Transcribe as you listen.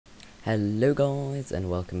Hello guys, and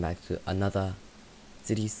welcome back to another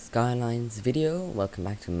City Skylines video. Welcome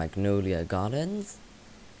back to Magnolia Gardens.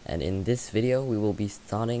 And in this video we will be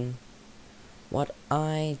starting what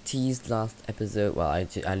I teased last episode. Well, I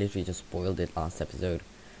literally just spoiled it last episode.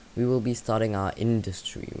 We will be starting our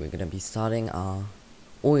industry. We're gonna be starting our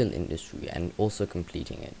oil industry and also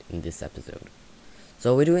completing it in this episode.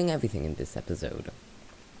 So we're doing everything in this episode.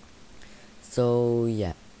 So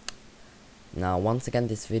yeah. Now once again,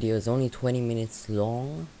 this video is only 20 minutes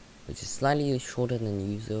long, which is slightly shorter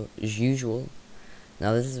than usual.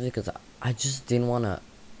 Now this is because I just didn't want to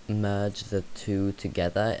merge the two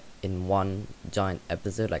together in one giant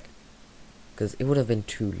episode, because it would have been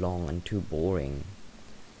too long and too boring.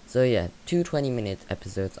 So yeah, two 20-minute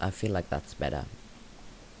episodes, I feel like that's better.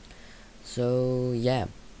 So yeah,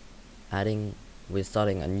 we're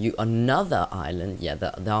starting another island. Yeah,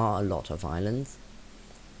 there are a lot of islands.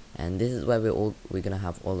 And this is where we're gonna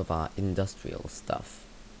have all of our industrial stuff.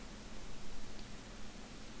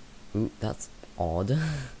 Ooh, that's odd.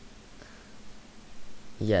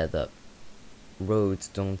 Yeah, the roads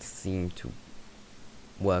don't seem to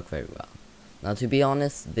work very well. Now, to be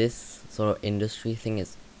honest, this sort of industry thing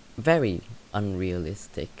is very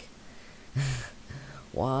unrealistic.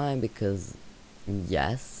 Why? Because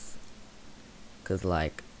yes, because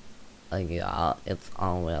yeah, it's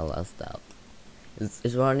unrealistic. It's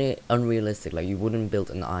really unrealistic. Like, you wouldn't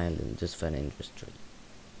build an island just for an industry.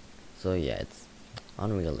 So yeah, it's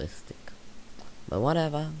unrealistic. But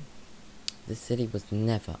whatever. This city was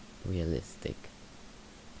never realistic.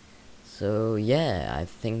 So yeah, I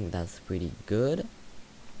think that's pretty good.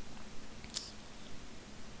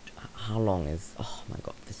 How long is... Oh my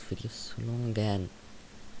god, this video is so long again.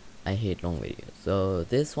 I hate long videos. So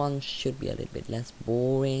this one should be a little bit less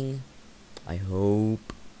boring, I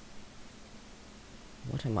hope.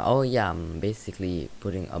 What am I? Oh yeah, I'm basically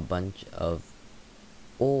putting a bunch of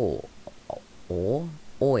oil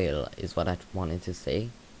is what I wanted to say.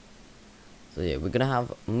 So yeah, we're gonna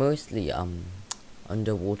have mostly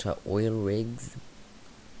underwater oil rigs,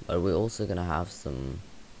 but we're also gonna have some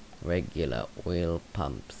regular oil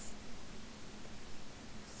pumps.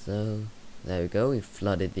 So there we go, we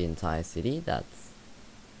flooded the entire city. That's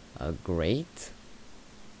great.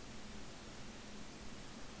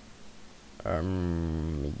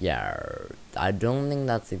 Yeah, I don't think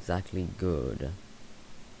that's exactly good.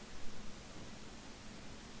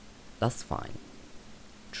 That's fine.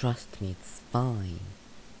 Trust me, it's fine.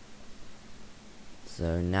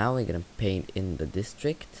 So now we're gonna paint in the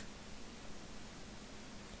district.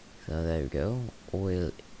 So there we go,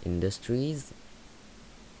 oil industries.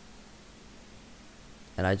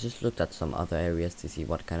 And I just looked at some other areas to see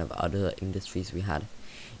what kind of other industries we had.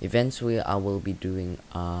 Eventually I will be doing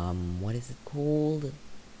what is it called?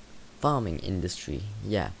 Farming industry.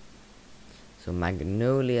 Yeah. So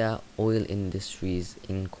Magnolia Oil Industries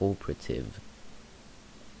Incorporative.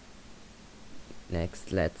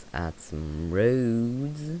 Next, let's add some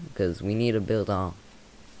roads, because we need to build our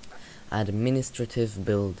administrative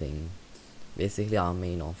building, basically our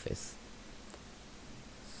main office.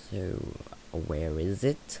 So where is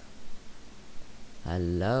it?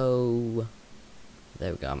 Hello.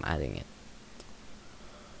 There we go, I'm adding it.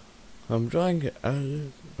 I'm trying to add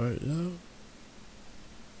it right now.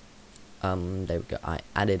 There we go, I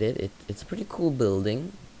added it. It's a pretty cool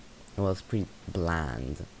building. Well, it's pretty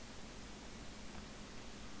bland.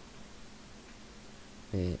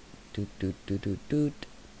 There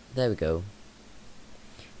we go.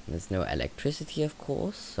 There's no electricity, of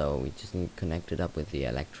course, so we just need to connect it up with the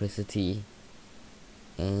electricity.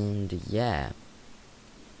 And yeah,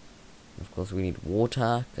 of course we need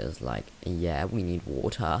water, because yeah, we need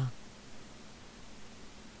water.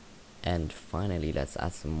 And finally, let's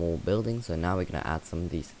add some more buildings. So now we're gonna add some of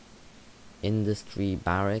these industry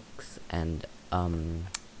barracks and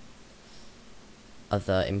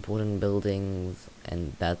other important buildings,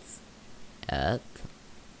 and that's it.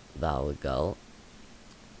 There we go.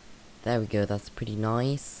 There we go, that's pretty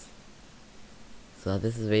nice. So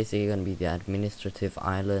this is basically going to be the administrative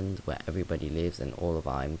island where everybody lives and all of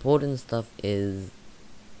our important stuff is.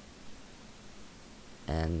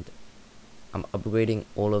 And I'm upgrading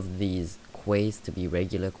all of these quays to be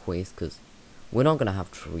regular quays, because we're not going to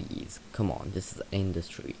have trees. Come on, this is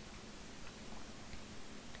industry.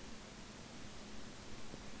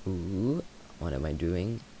 Ooh, what am I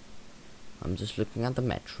doing? I'm just looking at the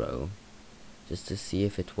metro, just to see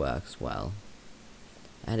if it works well.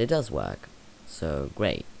 And it does work, so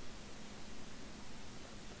great.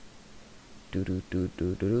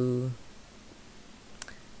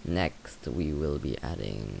 Next we will be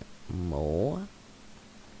adding more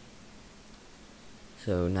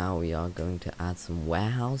So now we are going to add some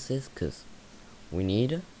warehouses, because we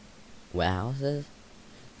need warehouses.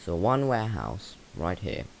 So one warehouse right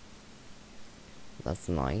here. That's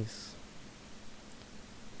nice.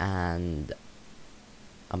 And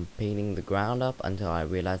I'm painting the ground up until I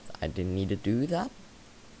realized I didn't need to do that,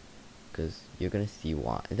 because you're gonna see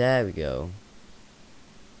why. There we go.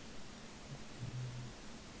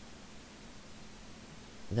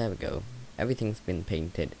 There we go. Everything's been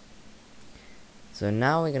painted. So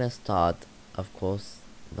now we're gonna start, of course,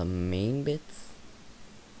 the main bits.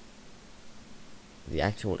 The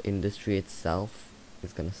actual industry itself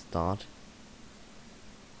is gonna start.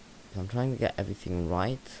 I'm trying to get everything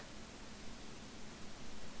right.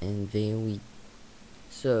 And there we...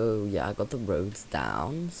 So yeah, I got the roads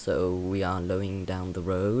down. So we are laying down the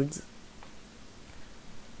roads.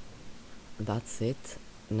 That's it.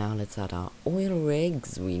 Now let's add our oil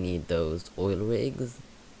rigs. We need those oil rigs.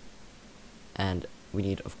 And we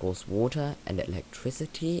need, of course, water and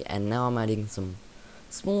electricity. And now I'm adding some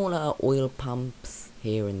smaller oil pumps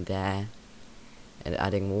here and there. And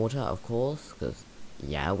adding water, of course, because,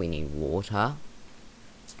 yeah, we need water.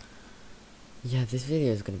 Yeah, this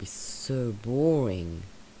video is gonna be so boring.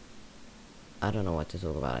 I don't know what to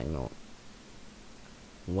talk about anymore.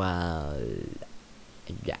 Well,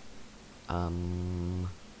 yeah.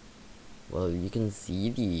 Well, you can see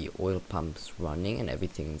the oil pumps running and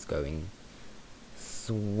everything's going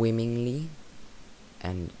swimmingly.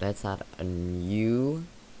 And let's add a new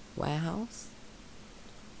warehouse.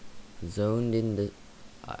 Zoned in the...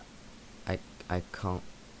 I can't...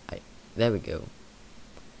 there we go.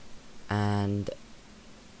 And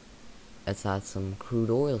let's add some crude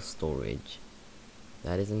oil storage.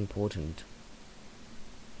 That is important.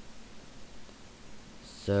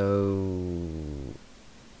 So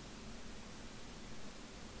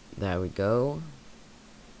there we go.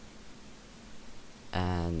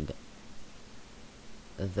 And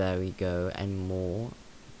there we go, and more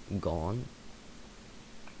gone.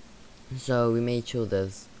 So we made sure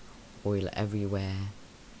there's oil everywhere.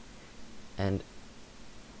 And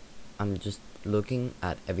I'm just looking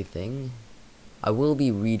at everything. I will be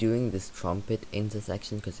redoing this trumpet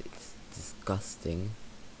intersection because it's disgusting.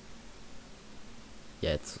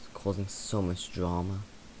 Yeah, it's causing so much drama.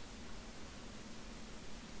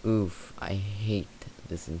 Oof, I hate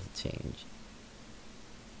this interchange.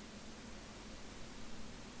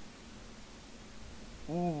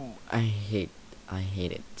 Ooh, I hate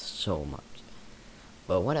it so much.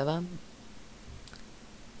 But whatever.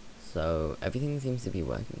 So everything seems to be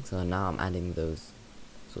working. So now I'm adding those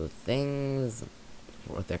sort of things.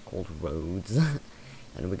 What they're called, roads.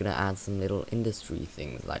 And we're gonna add some little industry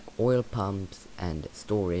things like oil pumps and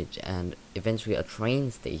storage and eventually a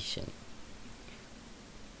train station.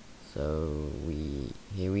 So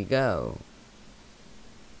here we go.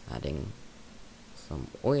 Adding some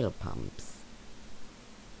oil pumps.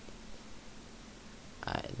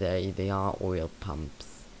 There they are, oil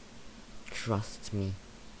pumps. Trust me.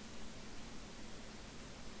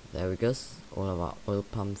 There we go. All of our oil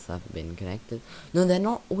pumps have been connected. No, they're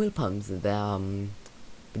not oil pumps. They're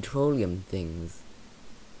petroleum things.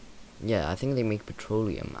 Yeah, I think they make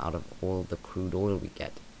petroleum out of all the crude oil we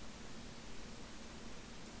get.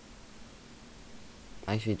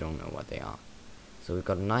 I actually don't know what they are. So we've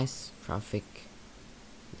got a nice traffic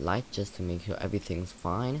light just to make sure everything's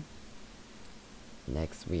fine.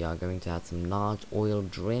 Next we are going to add some large oil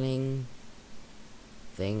drilling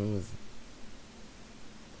things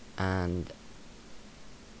and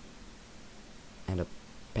a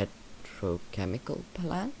petrochemical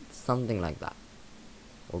plant, something like that,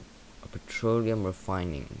 or a petroleum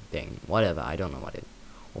refining thing, whatever, I don't know what it is,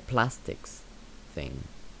 or plastics thing.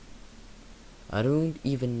 I don't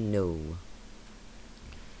even know,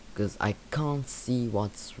 because I can't see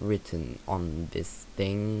what's written on this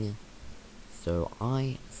thing, so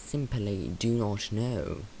I simply do not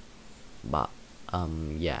know. But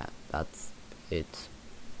yeah, that's it.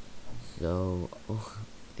 So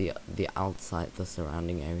the outside, the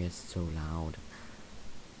surrounding area is so loud.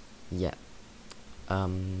 Yeah.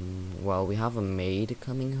 Well, we have a maid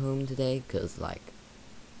coming home today, cause like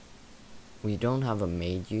we don't have a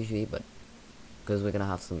maid usually, but because we're gonna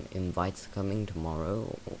have some invites coming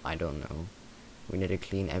tomorrow, I don't know. We need to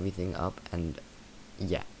clean everything up, and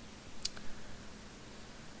yeah.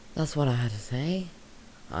 That's what I had to say.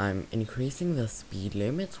 I'm increasing the speed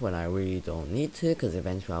limits when I really don't need to, because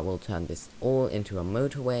eventually I will turn this all into a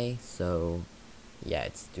motorway, so yeah,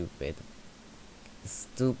 it's stupid.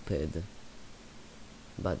 Stupid.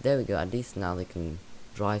 But there we go, at least now they can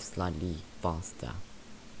drive slightly faster.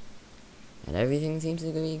 And everything seems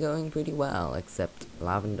to be going pretty well, except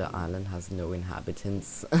Lavender Island has no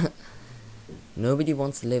inhabitants. Nobody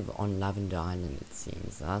wants to live on Lavender Island, it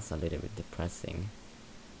seems. That's a little bit depressing.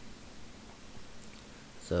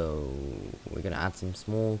 So we're gonna add some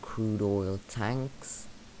small crude oil tanks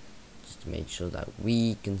just to make sure that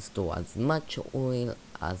we can store as much oil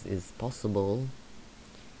as is possible.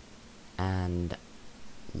 And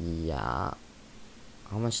yeah,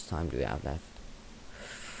 how much time do we have left?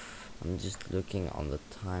 I'm just looking on the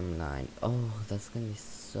timeline. Oh, that's gonna be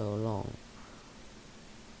so long.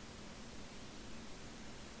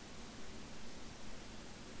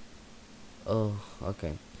 Oh,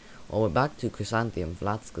 okay. Well, we're back to Chrysanthemum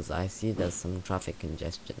Flats because I see there's some traffic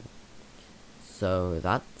congestion. So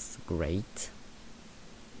that's great.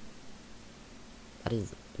 That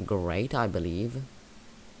is great, I believe.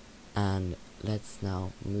 And let's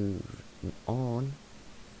now move on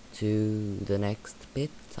to the next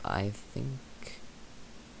bit, I think.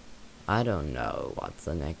 I don't know what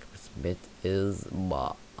the next bit is,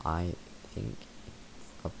 but I think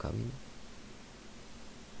it's upcoming.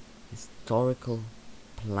 Historical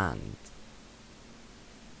plant.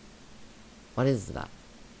 What is that?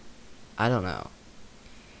 I don't know.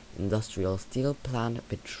 Industrial steel plant,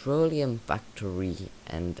 petroleum factory,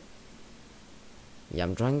 and yeah,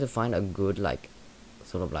 I'm trying to find a good, like,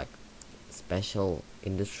 sort of like special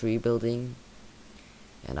industry building,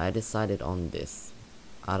 and I decided on this.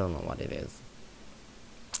 I don't know what it is.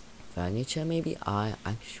 Furniture, maybe? I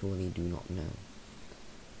actually do not know.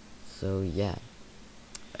 So yeah,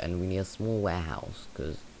 and we need a small warehouse,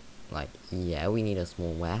 because, like, yeah, we need a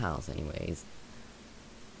small warehouse anyways.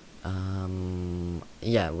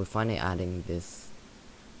 Yeah, we're finally adding this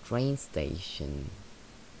train station.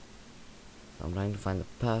 So I'm trying to find the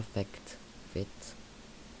perfect fit.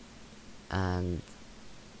 And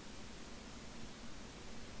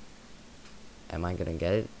am I gonna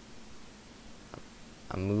get it?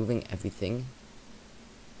 I'm moving everything.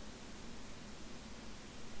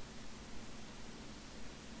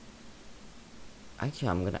 Actually,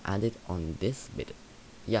 I'm gonna add it on this bit.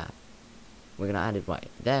 Yeah, we're gonna add it right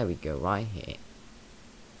there. We go, right here.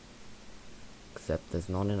 Except there's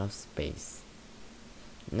not enough space.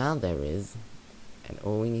 Now there is, and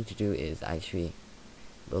all we need to do is actually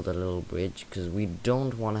build a little bridge, because we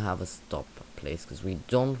don't want to have a stop place, because we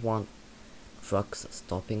don't want trucks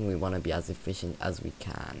stopping. We want to be as efficient as we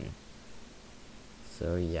can.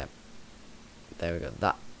 So yeah, there we go.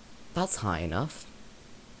 That's high enough.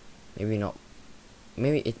 Maybe not.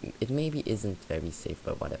 Maybe it maybe isn't very safe,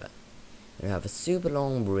 but whatever. We have a super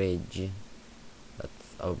long bridge.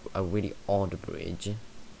 That's a really odd bridge.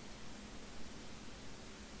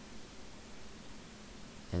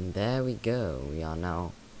 And there we go. We are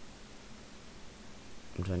now.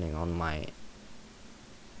 I'm turning on my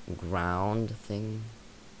ground thing,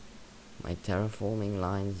 my terraforming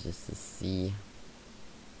lines, just to see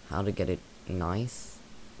how to get it nice.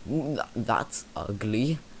 Ooh, that's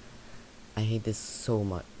ugly. I hate this so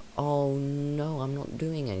much. Oh no, I'm not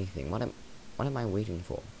doing anything. What am I waiting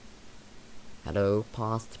for? Hello,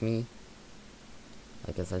 past me.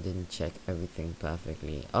 I guess I didn't check everything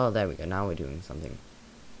perfectly. Oh, there we go. Now we're doing something.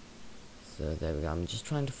 So there we go. I'm just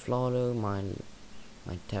trying to follow my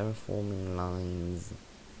terraforming lines.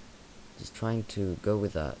 Just trying to go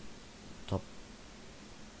with the top.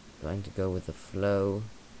 Trying to go with the flow.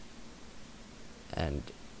 And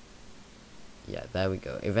yeah, there we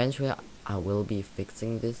go. Eventually I will be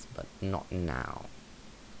fixing this, but not now.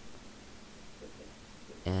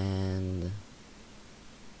 And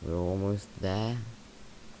we're almost there.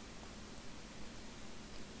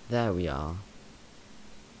 There we are.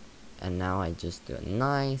 And now I just do a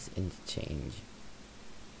nice interchange.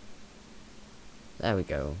 There we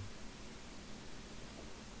go.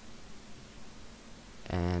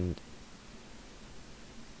 And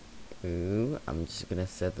ooh, I'm just gonna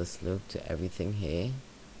set the slope to everything here,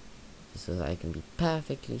 just so that I can be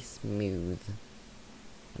perfectly smooth.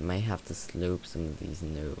 I might have to slope some of these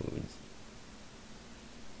nodes.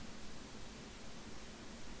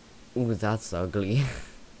 Ooh, that's ugly.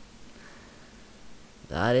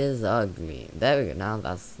 That is ugly. There we go. Now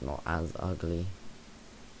that's not as ugly.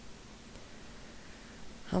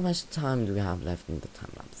 How much time do we have left in the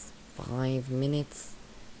time lapse? 5 minutes.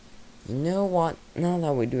 You know what? Now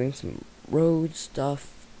that we're doing some road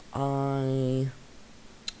stuff, 5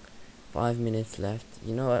 minutes left.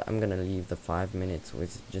 You know what? I'm gonna leave the 5 minutes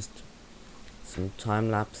with just some time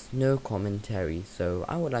lapse, no commentary. So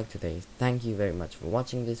I would like to say thank you very much for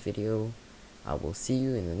watching this video. I will see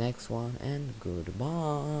you in the next one, and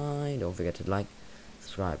goodbye. Don't forget to like,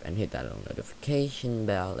 subscribe, and hit that little notification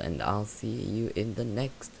bell, and I'll see you in the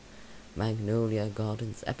next Magnolia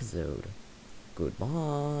Gardens episode.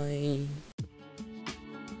 Goodbye.